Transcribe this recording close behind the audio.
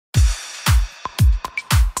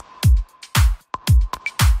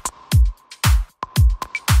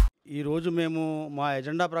ఈరోజు మేము మా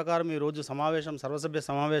ఎజెండా ప్రకారం ఈరోజు సర్వసభ్య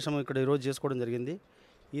సమావేశం ఇక్కడ ఈరోజు చేసుకోవడం జరిగింది.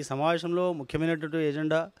 ఈ సమావేశంలో ముఖ్యమైనటువంటి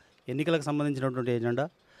ఎజెండా ఎన్నికలకు సంబంధించినటువంటి ఎజెండా.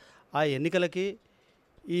 ఆ ఎన్నికలకి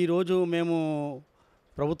ఈరోజు మేము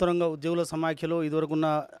ప్రభుత్వ రంగ ఉద్యోగుల సమాఖ్యలో ఇదివరకున్న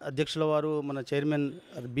అధ్యక్షుల వారు మన చైర్మన్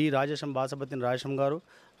బి బాసపతిని రాజేశం గారు,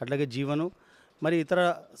 అట్లాగే జీవను, మరి ఇతర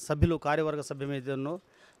సభ్యులు కార్యవర్గ సభ్యమైతే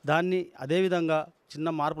దాన్ని అదేవిధంగా చిన్న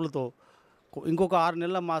మార్పులతో ఇంకొక 6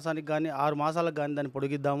 నెలల మాసానికి కానీ 6 మాసాలకు కానీ దాన్ని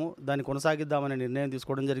పొడిగిద్దాము, దాన్ని కొనసాగిద్దామనే నిర్ణయం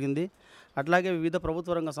తీసుకోవడం జరిగింది. అట్లాగే వివిధ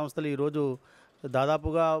ప్రభుత్వ రంగ సంస్థలు ఈరోజు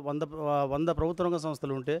దాదాపుగా 100 ప్రభుత్వ రంగ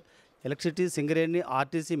సంస్థలు ఉంటే ఎలక్ట్రిసిటీ, సింగరేణి,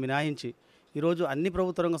 ఆర్టీసీ మినహాయించి ఈరోజు అన్ని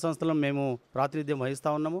ప్రభుత్వ రంగ సంస్థలను మేము ప్రాతినిధ్యం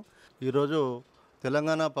వహిస్తూ ఉన్నాము. ఈరోజు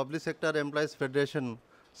Telangana public sector employees federation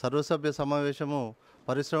సర్వసభ్య సమావేశము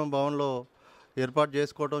పరిశ్రమ భవన్లో ఏర్పాటు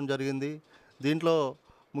చేసుకోవడం జరిగింది. దీంట్లో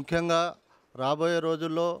ముఖ్యంగా రాబోయే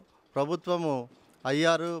రోజుల్లో ప్రభుత్వము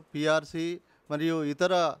ఐఆర్, పిఆర్సి మరియు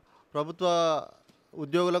ఇతర ప్రభుత్వ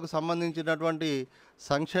ఉద్యోగులకు సంబంధించినటువంటి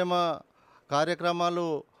సంక్షేమ కార్యక్రమాలు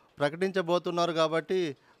ప్రకటించబోతున్నారు. కాబట్టి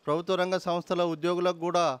ప్రభుత్వ రంగ సంస్థల ఉద్యోగులకు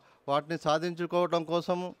కూడా వాటిని సాధించుకోవడం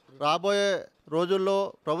కోసం రాబోయే రోజుల్లో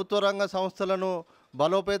ప్రభుత్వ రంగ సంస్థలను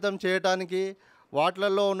బలోపేతం చేయడానికి,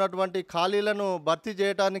 వాటిలలో ఉన్నటువంటి ఖాళీలను భర్తీ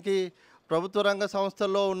చేయడానికి, ప్రభుత్వ రంగ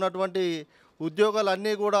సంస్థల్లో ఉన్నటువంటి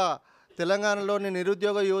ఉద్యోగాలన్నీ కూడా తెలంగాణలోని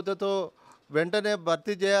నిరుద్యోగ యువతతో వెంటనే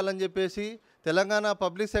భర్తీ చేయాలని చెప్పేసి Telangana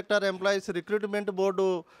public sector employees recruitment board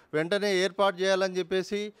వెంటనే ఏర్పాటు చేయాలని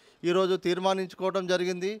చెప్పేసి ఈరోజు తీర్మానించుకోవడం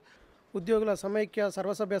జరిగింది. ఉద్యోగుల సమైక్య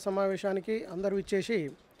సర్వసభ్య సమావేశానికి అందరూ ఇచ్చేసి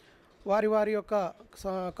వారి యొక్క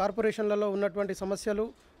కార్పొరేషన్లలో ఉన్నటువంటి సమస్యలు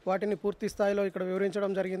వాటిని పూర్తి స్థాయిలో ఇక్కడ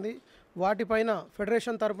వివరించడం జరిగింది. వాటిపైన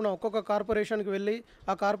ఫెడరేషన్ తరపున ఒక్కొక్క కార్పొరేషన్కి వెళ్ళి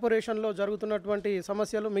ఆ కార్పొరేషన్లో జరుగుతున్నటువంటి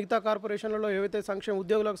సమస్యలు మిగతా కార్పొరేషన్లలో ఏవైతే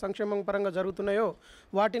ఉద్యోగులకు సంక్షేమం పరంగా జరుగుతున్నాయో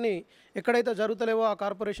వాటిని ఎక్కడైతే జరుగుతలేవో ఆ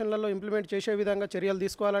కార్పొరేషన్లలో ఇంప్లిమెంట్ చేసే విధంగా చర్యలు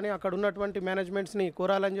తీసుకోవాలని అక్కడ ఉన్నటువంటి మేనేజ్మెంట్స్ని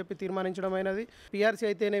కోరాలని చెప్పి తీర్మానించడం అయినది. పిఆర్సీ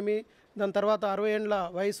అయితేనేమి, దాని తర్వాత 60 ఏండ్ల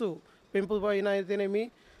వయసు పెంపు పైన అయితేనేమి,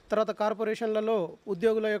 తర్వాత కార్పొరేషన్లలో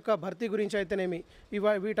ఉద్యోగుల యొక్క భర్తీ గురించి అయితేనేమి,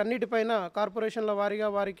 వీటన్నిటిపైన కార్పొరేషన్ల వారీగా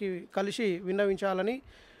వారికి కలిసి విన్నవించాలని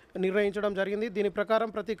నిర్ణయించడం జరిగింది. దీని ప్రకారం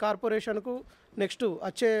ప్రతి కార్పొరేషన్కు నెక్స్ట్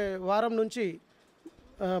వచ్చే వారం నుంచి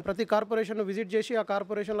ప్రతి కార్పొరేషన్ను విజిట్ చేసి ఆ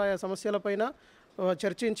కార్పొరేషన్ల ఆయా సమస్యలపైన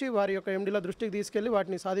చర్చించి వారి యొక్క ఎండీల దృష్టికి తీసుకెళ్లి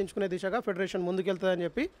వాటిని సాధించుకునే దిశగా ఫెడరేషన్ ముందుకెళ్తుందని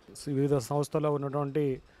చెప్పి వివిధ సంస్థల్లో ఉన్నటువంటి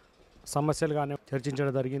సమస్యలు కానీ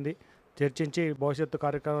చర్చించడం జరిగింది. చర్చించి భవిష్యత్తు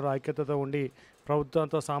కార్యక్రమంలో ఐక్యతతో ఉండి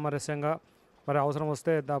ప్రభుత్వంతో సామరస్యంగా మరి అవసరం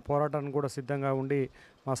వస్తే పోరాటానికి కూడా సిద్ధంగా ఉండి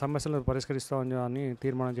మా సమస్యలను పరిష్కరిస్తామని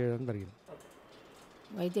తీర్మానం చేయడం జరిగింది.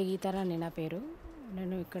 వైద్య గీతారాణి నా పేరు.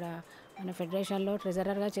 నేను ఇక్కడ మన ఫెడరేషన్లో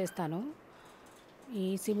ట్రెజరర్గా చేస్తాను. ఈ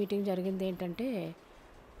ఈసీ మీటింగ్ జరిగింది ఏంటంటే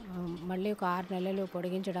మళ్ళీ ఒక 6 నెలలు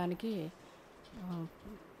పొడిగించడానికి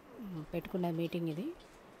పెట్టుకున్న మీటింగ్ ఇది.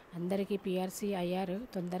 అందరికీ పిఆర్సీ, ఐఆర్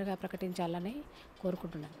తొందరగా ప్రకటించాలని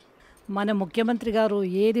కోరుకుంటున్నాను. మన ముఖ్యమంత్రి గారు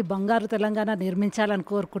ఏది బంగారు తెలంగాణ నిర్మించాలని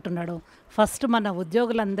కోరుకుంటున్నాడో ఫస్ట్ మన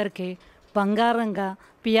ఉద్యోగులందరికీ బంగారంగా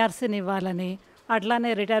పిఆర్సీని ఇవ్వాలని, అట్లానే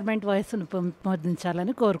రిటైర్మెంట్ వయసును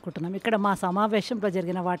పెంపొందించాలని కోరుకుంటున్నాం. ఇక్కడ మా సమావేశంలో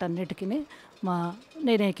జరిగిన వాటన్నిటికీ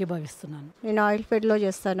నేను ఏకీభవిస్తున్నాను. నేను ఆయిల్ ఫెడ్లో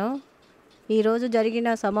చేస్తాను. ఈరోజు జరిగిన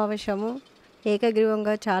సమావేశము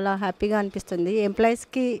ఏకగ్రీవంగా చాలా హ్యాపీగా అనిపిస్తుంది.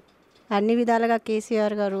 ఎంప్లాయీస్కి అన్ని విధాలుగా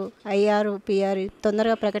కేసీఆర్ గారు ఐఆర్, పిఆర్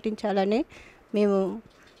తొందరగా ప్రకటించాలని మేము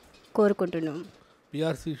కోరుకుంటున్నాం.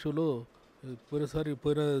 పిఆర్సీ ఇష్యూలో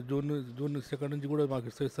పోయిన జూన్ 2 నుంచి కూడా మాకు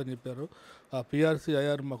ఇస్తారని చెప్పారు. ఆ పిఆర్సీ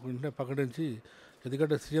ఐఆర్ మాకు వెంటనే ప్రకటించి,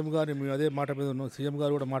 ఎందుకంటే సీఎం గారిని మేము అదే మాట మీద ఉన్నాం, సీఎం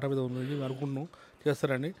గారు కూడా మాట మీద ఉన్నది అనుకున్నాం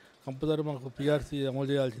చేస్తారని. కంపల్సరీ మాకు పిఆర్సీ అమలు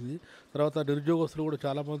చేయాల్సింది. తర్వాత నిరుద్యోగస్తులు కూడా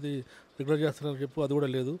చాలామంది రిగ్యులర్ చేస్తున్నారని చెప్పు, అది కూడా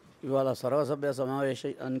లేదు. ఇవాళ సర్వసభ్య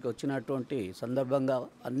సమావేశానికి వచ్చినటువంటి సందర్భంగా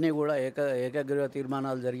అన్నీ కూడా ఏకగ్రీవ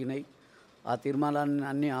తీర్మానాలు జరిగినాయి. ఆ తీర్మానాన్ని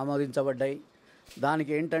అన్నీ ఆమోదించబడ్డాయి.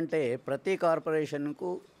 దానికి ఏంటంటే ప్రతి కార్పొరేషన్కు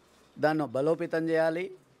దాన్ని బలోపేతం చేయాలి,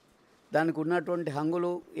 దానికి ఉన్నటువంటి హంగులు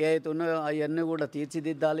ఏవైతే ఉన్నాయో అవన్నీ కూడా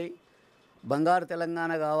తీర్చిదిద్దాలి. బంగారు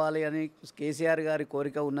తెలంగాణ కావాలి అని కేసీఆర్ గారి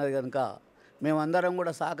కోరిక ఉన్నది కనుక మేమందరం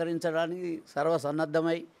కూడా సహకరించడానికి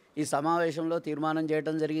సర్వసన్నద్ధమై ఈ సమావేశంలో తీర్మానం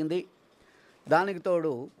చేయడం జరిగింది. దానికి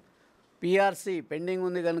తోడు పిఆర్సీ పెండింగ్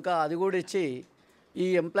ఉంది కనుక అది కూడా ఇచ్చి ఈ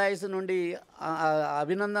ఎంప్లాయీస్ నుండి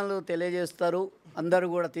అభినందనలు తెలియజేస్తారు అందరూ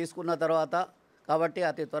కూడా తీసుకున్న తర్వాత. కాబట్టి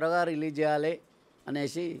అతి త్వరగా రిలీజ్ చేయాలి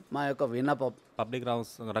అనేసి మా యొక్క విన్నపం. పబ్లిక్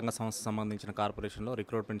రంగ సంస్థ సంబంధించిన కార్పొరేషన్లో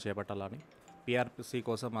రిక్రూట్మెంట్ చేపట్టాలని, పిఆర్సీ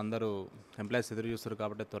కోసం అందరూ ఎంప్లాయీస్ ఎదురు చూస్తారు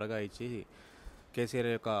కాబట్టి త్వరగా ఇచ్చి కేసీఆర్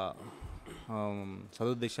యొక్క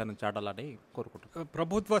సదుద్దేశాన్ని చాటాలని కోరుకుంటున్నాను.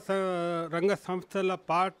 ప్రభుత్వ రంగ సంస్థల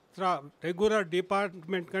పాత్ర రెగ్యులర్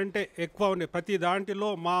డిపార్ట్మెంట్ కంటే ఎక్కువ ఉన్నాయి. ప్రతి దాంట్లో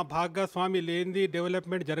మా భాగస్వామి లేనిది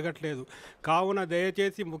డెవలప్మెంట్ జరగట్లేదు. కావున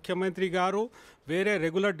దయచేసి ముఖ్యమంత్రి గారు వేరే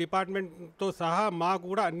రెగ్యులర్ డిపార్ట్మెంట్తో సహా మాకు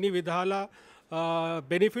కూడా అన్ని విధాల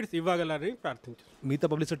బెనిఫిట్స్ ఇవ్వగలరని ప్రార్థించారు. మిగతా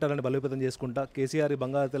పబ్లిక్ సెక్టార్ని బలోపేతం చేసుకుంటా కేసీఆర్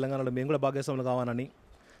బంగారు తెలంగాణలో మేము కూడా భాగస్వాములు కావాలని,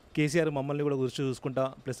 కేసీఆర్ మమ్మల్ని కూడా గురించి చూసుకుంటా,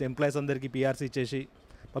 ప్లస్ ఎంప్లాయీస్ అందరికీ పీఆర్సీ ఇచ్చేసి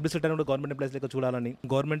పబ్లిక్ సెక్టర్ని కూడా గవర్నమెంట్ ఎంప్లాయీస్ లెక్క చూడాలని,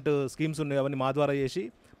 గవర్నమెంట్ స్కీమ్స్ ఉన్నాయి అవన్నీ మా ద్వారా చేసి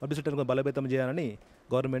పబ్లిక్ సెక్టర్ని బలోపేతం చేయాలని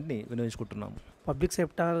గవర్నమెంట్ని వినియోగించుకుంటున్నాము. పబ్లిక్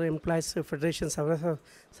సెక్టార్ ఎంప్లాయీస్ ఫెడరేషన్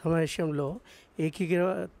సమావేశంలో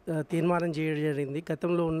ఏకీకృత తీర్మానం చేయడం జరిగింది.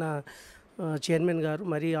 గతంలో ఉన్న చైర్మన్ గారు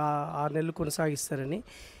మరి 6 నెలలు కొనసాగిస్తారని.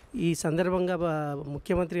 ఈ సందర్భంగా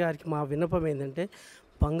ముఖ్యమంత్రి గారికి మా విన్నపం ఏంటంటే,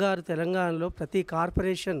 బంగారు తెలంగాణలో ప్రతి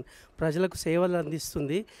కార్పొరేషన్ ప్రజలకు సేవలు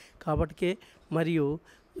అందిస్తుంది కాబట్టి, మరియు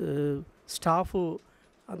స్టాఫు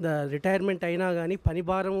రిటైర్మెంట్ అయినా కానీ పని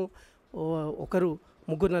భారం ఒకరు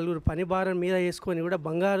 3-4 పని భారం మీద వేసుకొని కూడా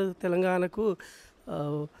బంగారు తెలంగాణకు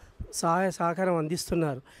సహాయ సహకారం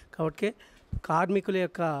అందిస్తున్నారు. కాబట్టి కార్మికుల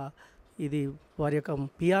యొక్క ఇది వారి యొక్క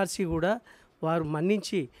పిఆర్సీ కూడా వారు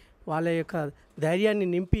మన్నించి వాళ్ళ యొక్క ధైర్యాన్ని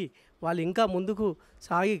నింపి వాళ్ళు ఇంకా ముందుకు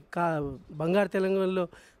సాగి బంగారు తెలంగాణలో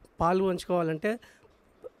పాలు పంచుకోవాలంటే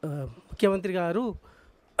ముఖ్యమంత్రి గారు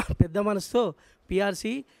పెద్ద మనసుతో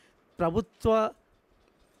పిఆర్సీ ప్రభుత్వ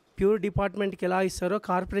ప్యూర్ డిపార్ట్మెంట్కి ఎలా ఇస్తారో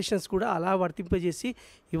కార్పొరేషన్స్ కూడా అలా వర్తింపజేసి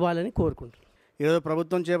ఇవ్వాలని కోరుకుంటున్నాను. ఈరోజు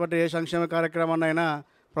ప్రభుత్వం చేపట్టే ఏ సంక్షేమ కార్యక్రమాన్నైనా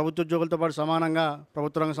ప్రభుత్వ ఉద్యోగులతో పాటు సమానంగా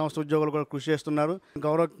ప్రభుత్వ రంగ సంస్థ ఉద్యోగులు కూడా కృషి చేస్తున్నారు.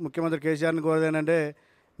 గౌరవ ముఖ్యమంత్రి కేసీఆర్ని కోరేది ఏంటంటే,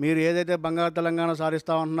 మీరు ఏదైతే బంగారు తెలంగాణ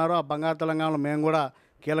సాధిస్తూ ఉంటున్నారో ఆ బంగారు తెలంగాణలో మేము కూడా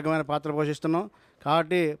కీలకమైన పాత్ర పోషిస్తున్నాం.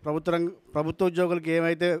 కాబట్టి ప్రభుత్వ ఉద్యోగులకి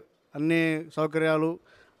ఏమైతే అన్ని సౌకర్యాలు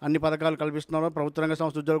అన్ని పథకాలు కల్పిస్తున్నారో ప్రభుత్వ రంగ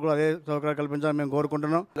సంస్థ ఉద్యోగులు అదే సౌకర్యాలు కల్పించాలని మేము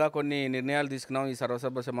కోరుకుంటున్నాం. ఇంకా కొన్ని నిర్ణయాలు తీసుకున్నాం ఈ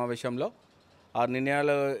సర్వసభ్య సమావేశంలో. ఆ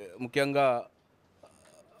నిర్ణయాలు ముఖ్యంగా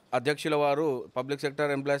అధ్యక్షుల వారు public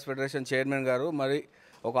sector employees federation chairman గారు మరి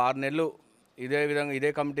ఒక 6 నెలలు ఇదే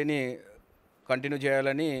కమిటీని కంటిన్యూ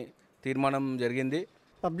చేయాలని తీర్మానం జరిగింది.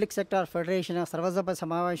 పబ్లిక్ సెక్టార్ ఫెడరేషన్ సర్వసభ్య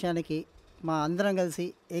సమావేశానికి మా అందరం కలిసి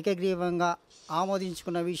ఏకగ్రీవంగా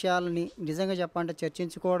ఆమోదించుకున్న విషయాలని నిజంగా చెప్పాలంటే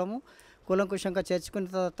చర్చించుకోవడము, కూలంకుషంగా చర్చించుకున్న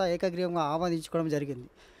తర్వాత ఏకగ్రీవంగా ఆమోదించుకోవడం జరిగింది.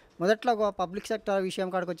 మొదట్లో పబ్లిక్ సెక్టార్ విషయం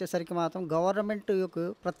కాడికి వచ్చేసరికి మాత్రం గవర్నమెంట్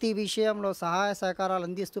ప్రతి విషయంలో సహాయ సహకారాలు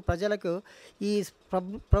అందిస్తూ ప్రజలకు ఈ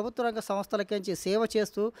ప్రభుత్వ రంగ సంస్థలకించి సేవ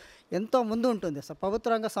చేస్తూ ఎంతో ముందు ఉంటుంది. అసలు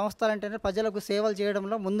ప్రభుత్వ రంగ సంస్థలు అంటేనే ప్రజలకు సేవలు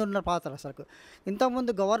చేయడంలో ముందున్న పాత్ర. అసలు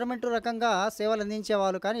ఇంతకుముందు గవర్నమెంట్ రకంగా సేవలు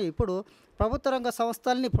అందించేవాళ్ళు, కానీ ఇప్పుడు ప్రభుత్వ రంగ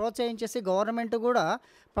సంస్థల్ని ప్రోత్సహించేసి గవర్నమెంట్ కూడా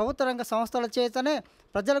ప్రభుత్వ రంగ సంస్థల చేతనే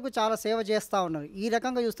ప్రజలకు చాలా సేవ చేస్తూ ఉన్నారు. ఈ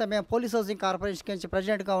రకంగా చూస్తే మేము పోలీస్ హౌసింగ్ కార్పొరేషన్కి నుంచి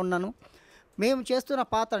ప్రెసిడెంట్గా ఉన్నాను. మేము చేస్తున్న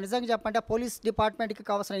పాత్ర నిజంగా చెప్పంటే పోలీస్ డిపార్ట్మెంట్కి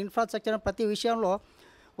కావాల్సిన ఇన్ఫ్రాస్ట్రక్చర్ ప్రతి విషయంలో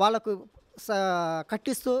వాళ్ళకు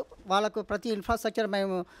కట్టిస్తూ వాళ్ళకు ప్రతి ఇన్ఫ్రాస్ట్రక్చర్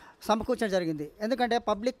మేము సమకూర్చడం జరిగింది. ఎందుకంటే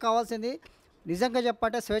పబ్లిక్ కావాల్సింది నిజంగా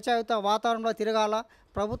చెప్పంటే స్వేచ్ఛాయుత వాతావరణంలో తిరగాల.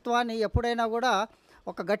 ప్రభుత్వాన్ని ఎప్పుడైనా కూడా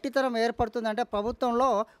ఒక గట్టితనం ఏర్పడుతుందంటే ప్రభుత్వంలో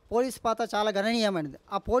పోలీస్ పాత్ర చాలా గణనీయమైనది.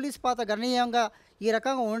 ఆ పోలీస్ పాత్ర గణనీయంగా ఈ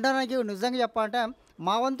రకంగా ఉండడానికి నిజంగా చెప్పాలంటే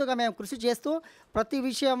మా వంతుగా మేము కృషి చేస్తూ ప్రతి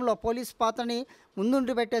విషయంలో పోలీస్ పాత్రని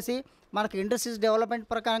ముందుండి పెట్టేసి మనకు ఇండస్ట్రీస్ డెవలప్మెంట్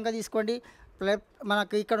ప్రకారంగా తీసుకోండి,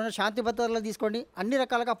 మనకు ఇక్కడ ఉన్న శాంతి భద్రతలు తీసుకోండి, అన్ని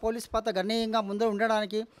రకాలుగా పోలీస్ పాత్ర గణనీయంగా ముందు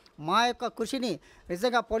ఉండడానికి మా యొక్క కృషిని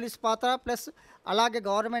నిజంగా పోలీస్ పాత్ర ప్లస్ అలాగే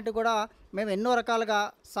గవర్నమెంట్ కూడా మేము ఎన్నో రకాలుగా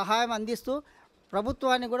సహాయం అందిస్తూ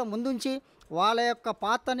ప్రభుత్వాన్ని కూడా ముందుంచి వాళ్ళ యొక్క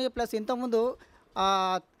పాత్రని ప్లస్ ఇంతకుముందు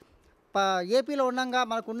ఏపీలో ఉండగా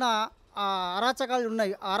మనకున్న అరాచకాలు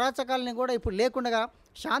ఉన్నాయి, ఆ అరాచకాలని కూడా ఇప్పుడు లేకుండా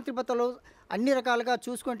శాంతి భద్రతలు అన్ని రకాలుగా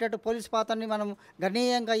చూసుకునేటట్టు పోలీస్ పాత్రని మనం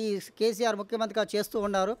గణనీయంగా ఈ కేసీఆర్ ముఖ్యమంత్రిగా చేస్తూ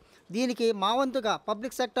ఉన్నారు. దీనికి మా వంతుగా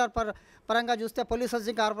పబ్లిక్ సెక్టార్ పరంగా చూస్తే పోలీస్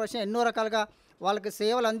హౌసింగ్ కార్పొరేషన్ ఎన్నో రకాలుగా వాళ్ళకి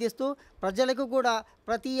సేవలు అందిస్తూ ప్రజలకు కూడా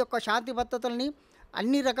ప్రతి ఒక్క శాంతి భద్రతల్ని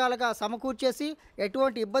అన్ని రకాలుగా సమకూర్చేసి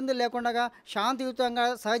ఎటువంటి ఇబ్బందులు లేకుండా శాంతియుతంగా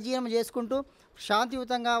సహజీవనం చేసుకుంటూ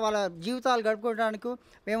శాంతియుతంగా వాళ్ళ జీవితాలు గడుపుకోవడానికి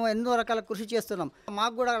మేము ఎన్నో రకాల కృషి చేస్తున్నాం.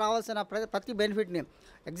 మాకు కూడా రావాల్సిన ప్రతి బెనిఫిట్ని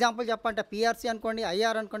ఎగ్జాంపుల్ చెప్పంటే పిఆర్సీ అనుకోండి,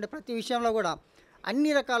 ఐఆర్ అనుకోండి, ప్రతి విషయంలో కూడా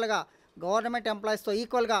అన్ని రకాలుగా గవర్నమెంట్ ఎంప్లాయీస్తో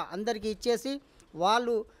ఈక్వల్గా అందరికీ ఇచ్చేసి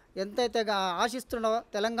వాళ్ళు ఎంతైతే ఆశిస్తున్నారో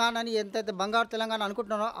తెలంగాణని ఎంతైతే బంగారు తెలంగాణ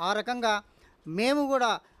అనుకుంటున్నారో ఆ రకంగా మేము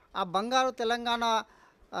కూడా ఆ బంగారు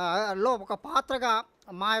తెలంగాణలో ఒక పాత్రగా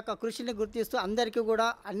మా యొక్క కృషిని గుర్తిస్తూ అందరికీ కూడా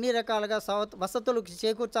అన్ని రకాలుగా వసతులు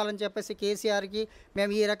చేకూర్చాలని చెప్పేసి కేసీఆర్కి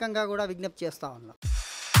మేము ఈ రకంగా కూడా విజ్ఞప్తి చేస్తూ ఉన్నాం.